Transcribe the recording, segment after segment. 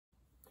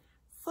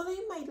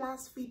Following my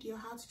last video,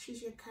 how to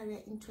choose your career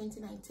in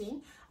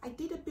 2019, I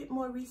did a bit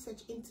more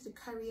research into the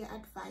career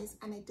advice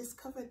and I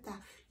discovered that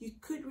you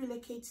could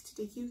relocate to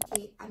the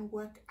UK and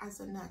work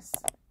as a nurse.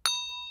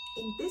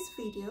 In this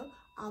video,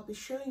 I'll be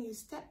showing you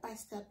step by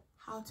step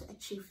how to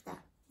achieve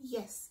that.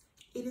 Yes,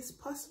 it is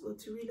possible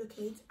to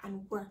relocate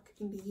and work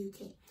in the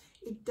UK.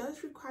 It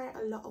does require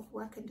a lot of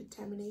work and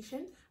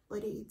determination,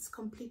 but it's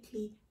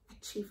completely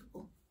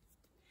achievable.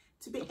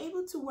 To be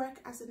able to work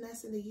as a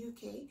nurse in the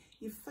UK,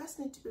 you first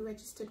need to be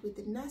registered with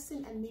the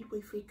Nursing and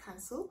Midwifery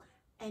Council,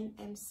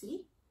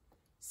 NMC,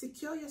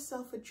 secure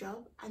yourself a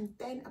job, and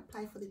then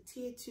apply for the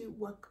Tier 2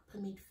 Work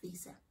Permit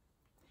Visa.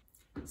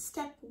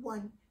 Step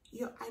 1.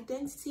 Your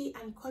identity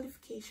and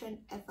qualification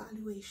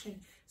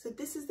evaluation. So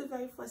this is the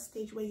very first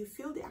stage where you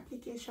fill the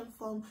application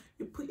form,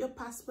 you put your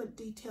passport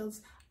details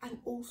and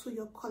also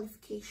your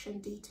qualification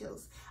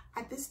details.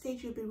 At this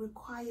stage, you'll be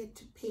required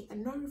to pay a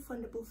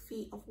non-refundable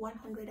fee of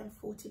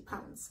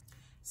 £140.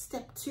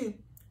 Step 2,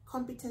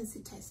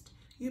 competency test.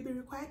 You'll be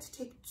required to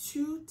take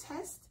 2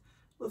 tests.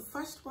 The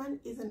first one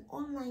is an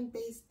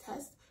online-based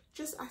test,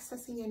 just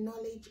assessing your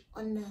knowledge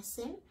on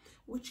nursing,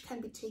 which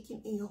can be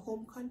taken in your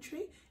home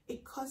country.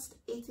 It costs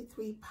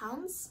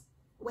 £83.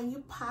 When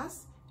you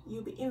pass,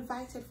 you'll be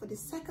invited for the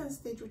second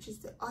stage, which is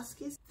the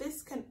OSCE.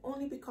 This can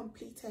only be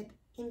completed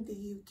in the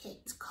UK.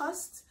 It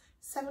costs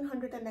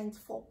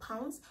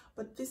 £794,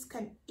 but this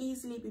can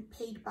easily be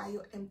paid by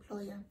your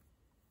employer.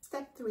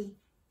 Step 3,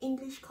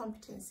 English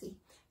competency.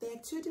 There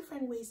are 2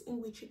 different ways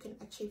in which you can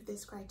achieve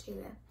this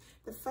criteria.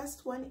 The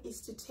first one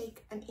is to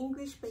take an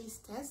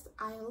English-based test,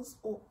 IELTS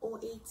or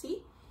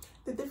OAT.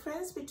 The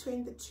difference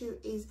between the two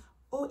is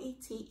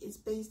OAT is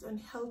based on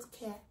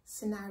healthcare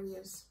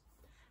scenarios.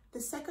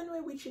 The second way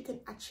which you can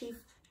achieve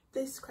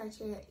this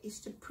criteria is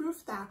to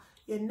prove that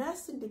your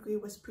nursing degree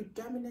was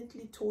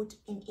predominantly taught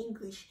in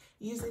English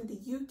using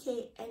the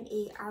UK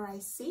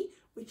NARIC,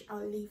 which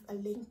I'll leave a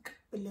link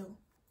below.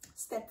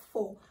 Step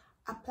 4,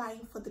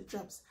 applying for the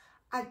jobs.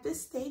 At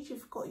this stage,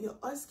 you've got your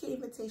OSCE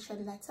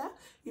invitation letter,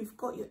 you've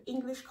got your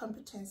English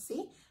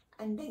competency,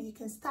 and then you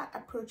can start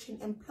approaching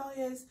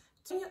employers.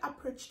 When you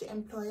approach the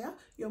employer,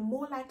 you're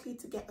more likely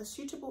to get a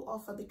suitable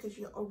offer because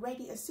you're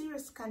already a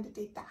serious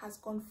candidate that has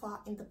gone far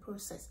in the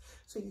process.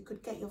 So you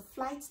could get your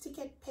flight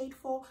ticket paid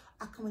for,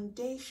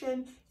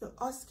 accommodation, your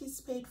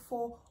OSCEs paid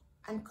for,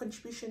 and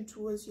contribution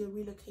towards your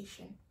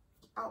relocation.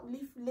 I'll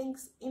leave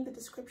links in the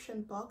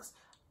description box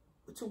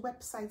to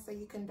websites that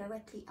you can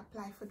directly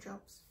apply for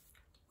jobs.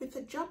 With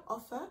a job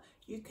offer,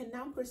 you can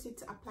now proceed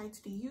to apply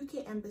to the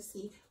UK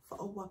Embassy for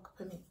a work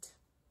permit.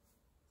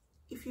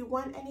 If you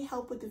want any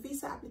help with the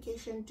visa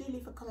application, do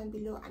leave a comment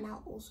below and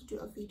I'll also do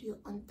a video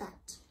on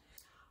that.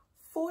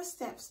 4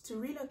 steps to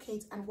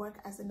relocate and work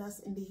as a nurse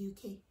in the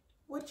UK.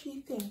 What do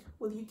you think?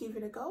 Will you give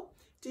it a go?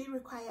 Do you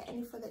require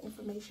any further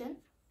information?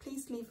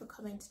 Please leave a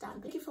comment down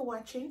below. Thank you for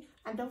watching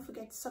and don't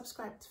forget to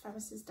subscribe to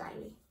Pharmacist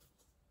Diary.